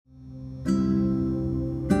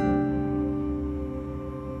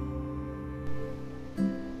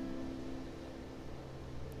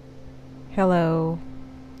Hello,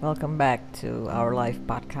 welcome back to our live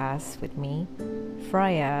podcast with me,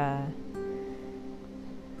 Freya.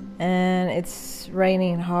 And it's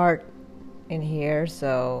raining hard in here,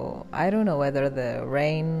 so I don't know whether the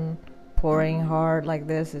rain pouring hard like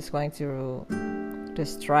this is going to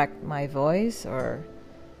distract my voice or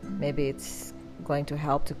maybe it's going to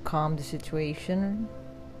help to calm the situation.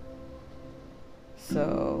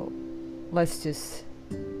 So let's just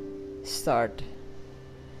start.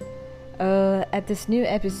 At this new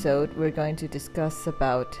episode, we're going to discuss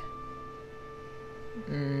about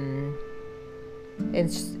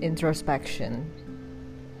introspection.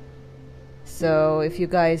 So if you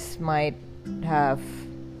guys might have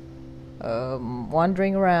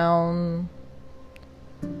wandering around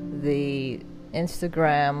the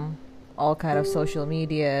Instagram, all kind of social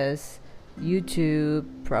medias, YouTube,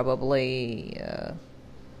 probably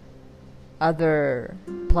other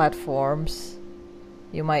platforms,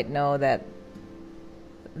 you might know that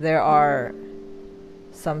there are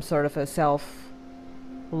some sort of a self-love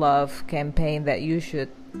campaign that you should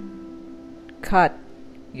cut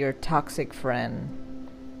your toxic friend.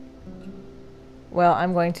 Well,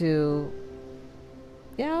 I'm going to,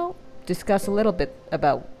 discuss a little bit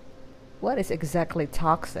about what is exactly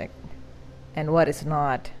toxic and what is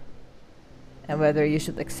not, and whether you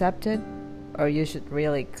should accept it or you should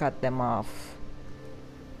really cut them off.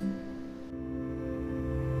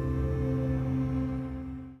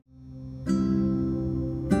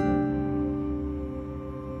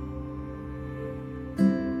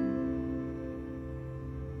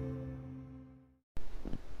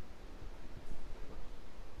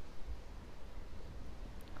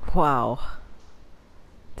 Wow,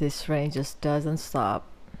 this rain just doesn't stop.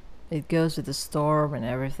 It goes with the storm and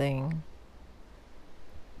everything.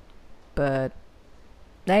 But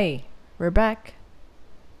hey, we're back.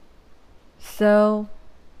 So,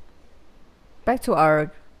 back to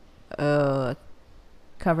our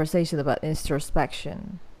conversation about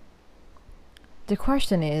introspection. The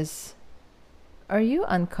question is, are you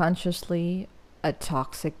unconsciously a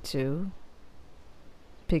toxic too?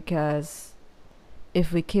 Because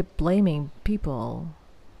if we keep blaming people,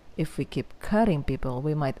 if we keep cutting people,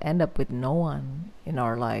 we might end up with no one in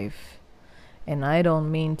our life. And I don't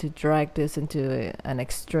mean to drag this into an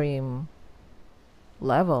extreme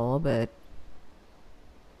level, but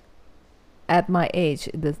at my age,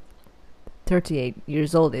 the 38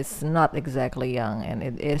 years old is not exactly young, and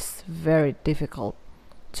it is very difficult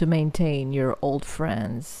to maintain your old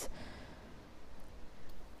friends.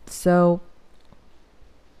 So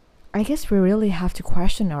I guess we really have to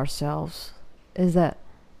question ourselves, is that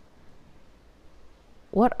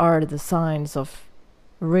what are the signs of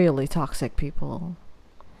really toxic people?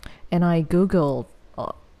 And I googled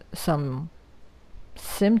some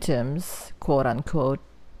symptoms, quote unquote,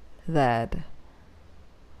 that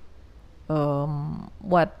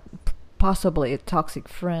what possibly a toxic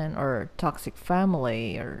friend or toxic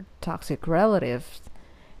family or toxic relatives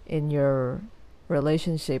in your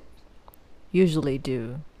relationship usually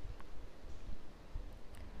do.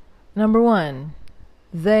 Number one,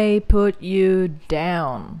 they put you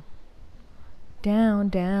down. Down,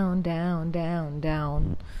 down, down, down,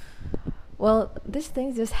 down. Well, this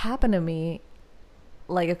thing just happened to me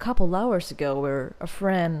like a couple hours ago where a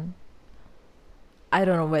friend, I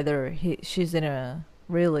don't know whether she's in a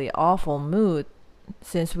really awful mood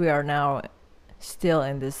since we are now still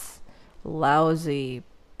in this lousy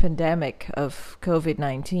pandemic of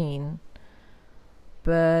COVID-19.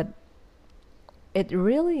 But it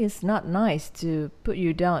really is not nice to put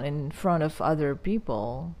you down in front of other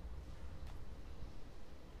people,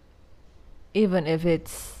 even if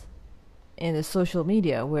it's in the social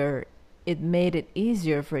media where it made it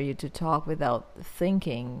easier for you to talk without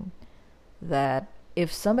thinking that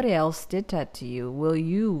if somebody else did that to you, will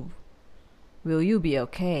you be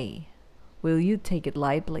okay? Will you take it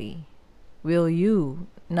lightly? Will you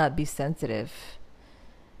not be sensitive?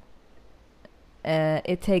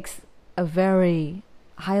 It takes a very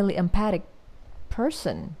highly empathic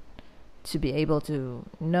person to be able to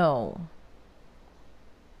know.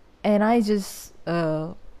 And I just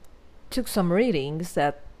took some readings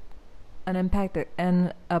that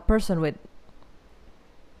a person with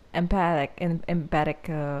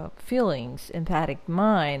empathic feelings, empathic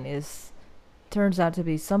mind turns out to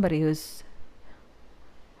be somebody who's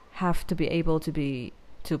have to be able to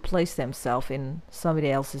place themselves in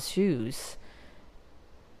somebody else's shoes.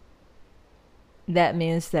 That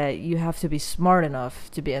means that you have to be smart enough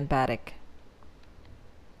to be empathic.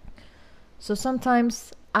 So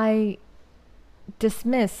sometimes I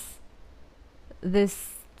dismiss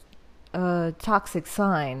this toxic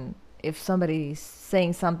sign if somebody's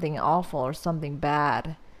saying something awful or something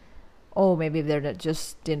bad, oh, maybe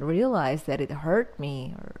just didn't realize that it hurt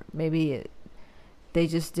me, or maybe they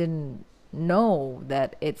just didn't know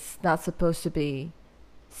that it's not supposed to be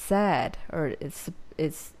said, or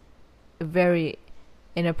it's very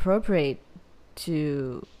inappropriate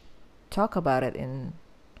to talk about it in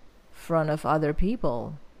front of other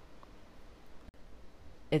people.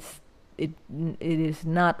 It's it it is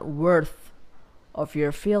not worth of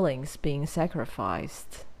your feelings being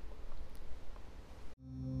sacrificed.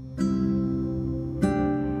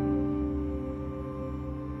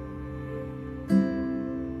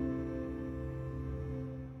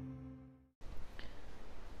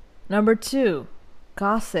 Number 2,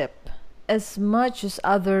 gossip. As much as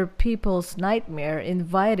other people's nightmare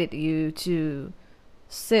invited you to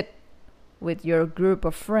sit with your group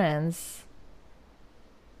of friends,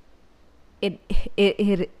 it it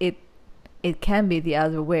it it, it can be the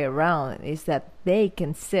other way around, is that they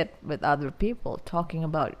can sit with other people talking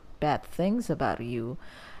about bad things about you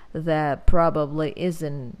that probably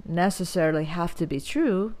isn't necessarily have to be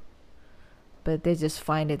true, but they just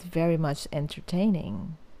find it very much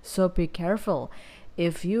entertaining. So be careful.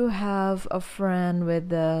 If you have a friend with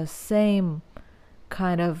the same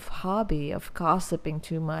kind of hobby of gossiping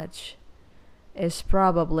too much, it's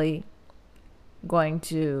probably going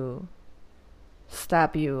to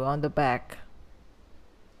stab you on the back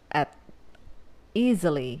at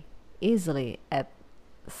easily at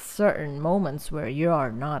certain moments where you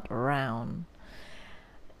are not around.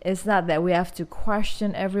 It's not that we have to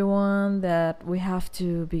question everyone, that we have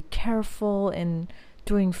to be careful in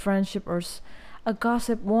doing friendship or a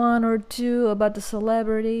gossip one or two about the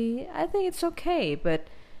celebrity. I think it's okay, but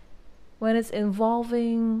when it's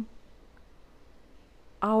involving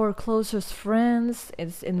our closest friends,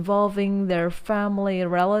 it's involving their family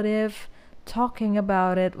relative, talking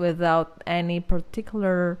about it without any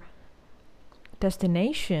particular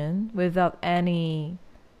destination, without any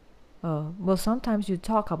well, sometimes you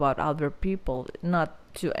talk about other people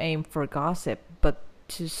not to aim for gossip, but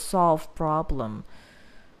to solve problem,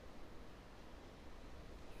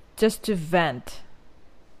 just to vent.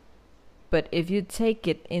 But if you take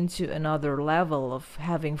it into another level of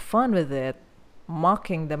having fun with it,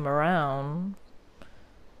 mocking them around,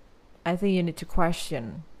 I think you need to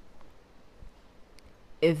question,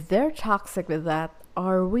 if they're toxic with that,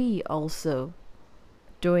 are we also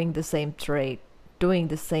doing the same trait, doing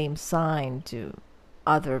the same sign to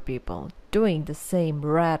other people, doing the same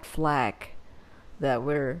red flag, that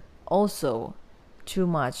we're also too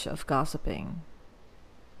much of gossiping?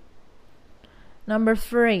 Number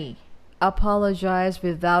 3, apologize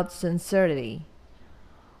without sincerity.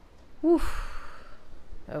 Oof.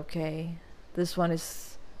 Okay, this one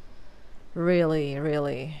is really,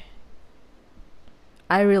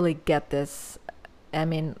 I really get this. I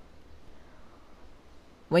mean,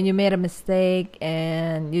 when you made a mistake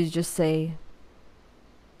and you just say,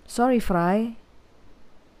 sorry, Fry,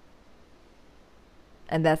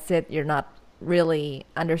 and that's it, you're not really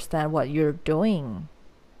understand what you're doing.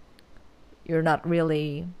 You're not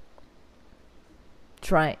really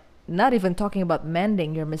trying, not even talking about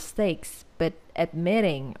mending your mistakes, but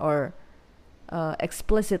admitting or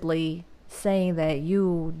explicitly saying that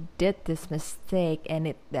you did this mistake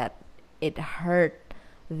and that it hurt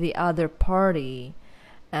the other party,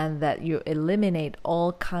 and that you eliminate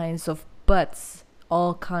all kinds of buts,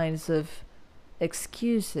 all kinds of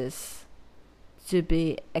excuses to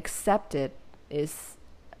be accepted, is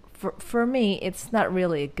for me, it's not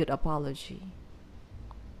really a good apology.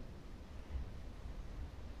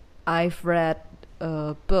 I've read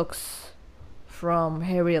books from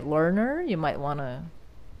Harriet Lerner. You might want to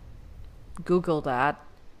Google that.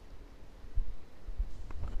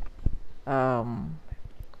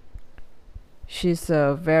 She's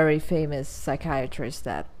a very famous psychiatrist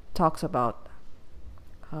that talks about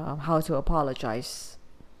how to apologize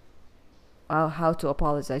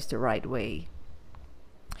the right way.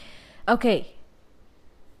 Okay,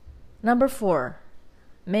 number 4,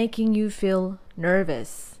 making you feel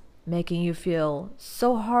nervous, making you feel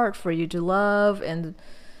so hard for you to love, and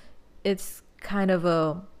it's kind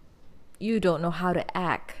of you don't know how to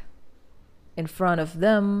act in front of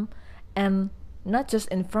them, and not just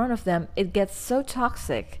in front of them, it gets so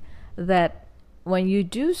toxic that when you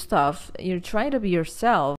do stuff, you're trying to be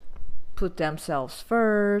yourself, put themselves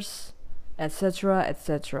first, etc.,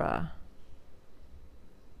 etc.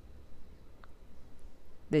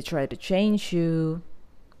 They try to change you,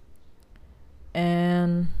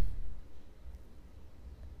 and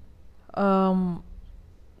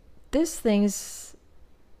this thing's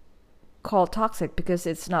called toxic because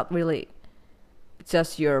it's not really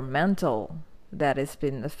just your mental that has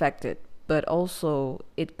been affected, but also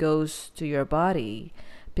it goes to your body,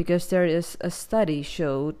 because there is a study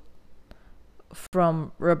showed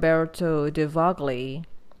from Roberto De Vogli.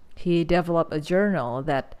 He developed a journal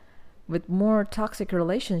that with more toxic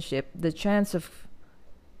relationship, the chance of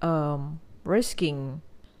risking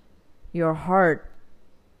your heart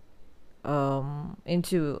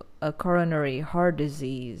into a coronary heart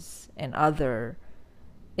disease and other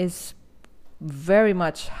is very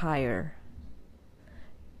much higher.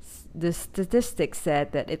 The statistics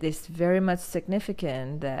said that it is very much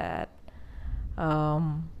significant that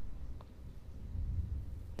the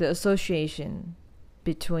association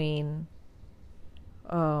between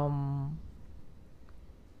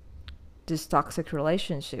this toxic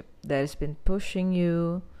relationship that has been pushing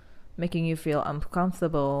you, making you feel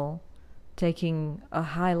uncomfortable, taking a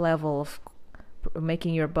high level of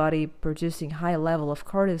making your body producing high level of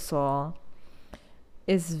cortisol,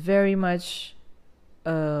 is very much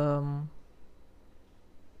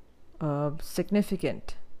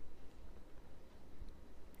significant.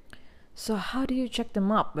 So how do you check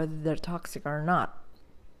them up whether they're toxic or not?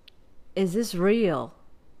 Is this real?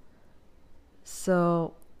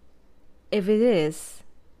 So if it is,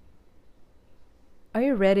 are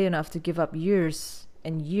you ready enough to give up years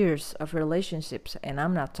and years of relationships? And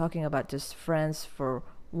I'm not talking about just friends for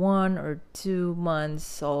 1 or 2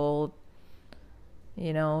 months old,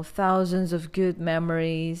 thousands of good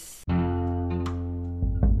memories.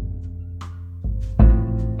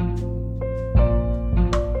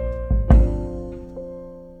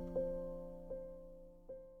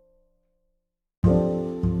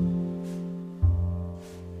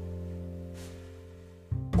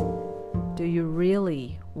 Do you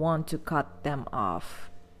really want to cut them off?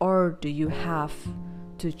 Or do you have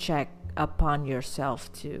to check upon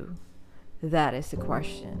yourself too? That is the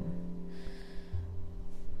question.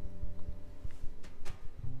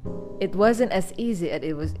 It wasn't as easy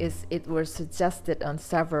as it was suggested on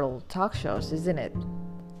several talk shows, isn't it?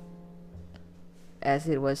 As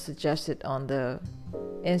it was suggested on the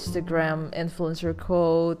Instagram influencer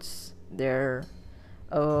quotes, there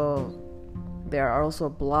are also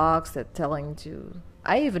blogs that telling to.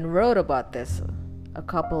 I even wrote about this a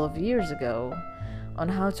couple of years ago on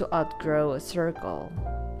how to outgrow a circle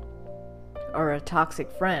or a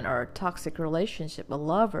toxic friend or a toxic relationship, a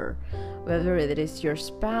lover, whether it is your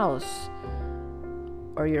spouse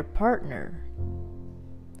or your partner.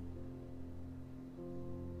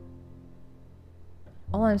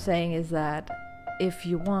 All I'm saying is that if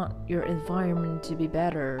you want your environment to be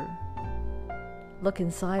better, look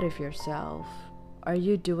inside of yourself. Are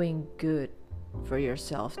you doing good for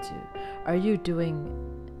yourself too? Are you doing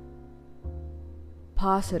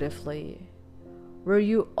positively? Were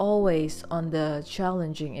you always on the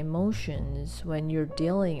challenging emotions when you're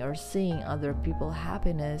dealing or seeing other people's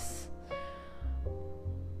happiness?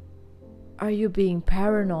 Are you being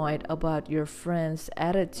paranoid about your friend's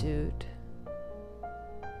attitude?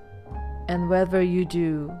 And whether you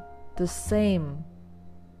do the same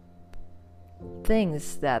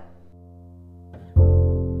things that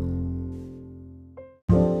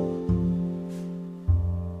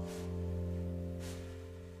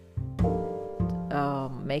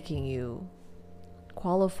making you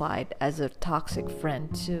qualified as a toxic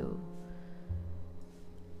friend too.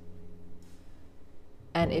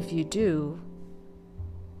 And if you do,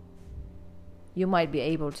 you might be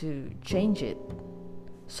able to change it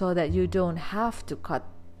so that you don't have to cut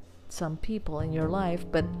some people in your life,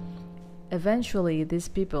 but eventually these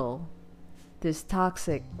people, these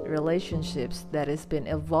toxic relationships that has been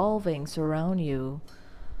evolving surround you,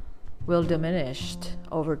 will diminish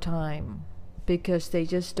over time because they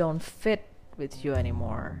just don't fit with you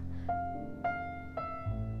anymore.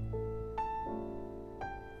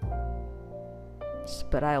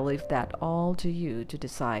 But I'll leave that all to you to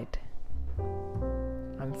decide.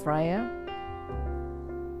 I'm Freya,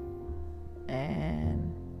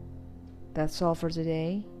 and that's all for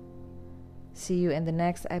today. See you in the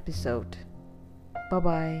next episode. Bye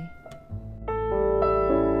bye.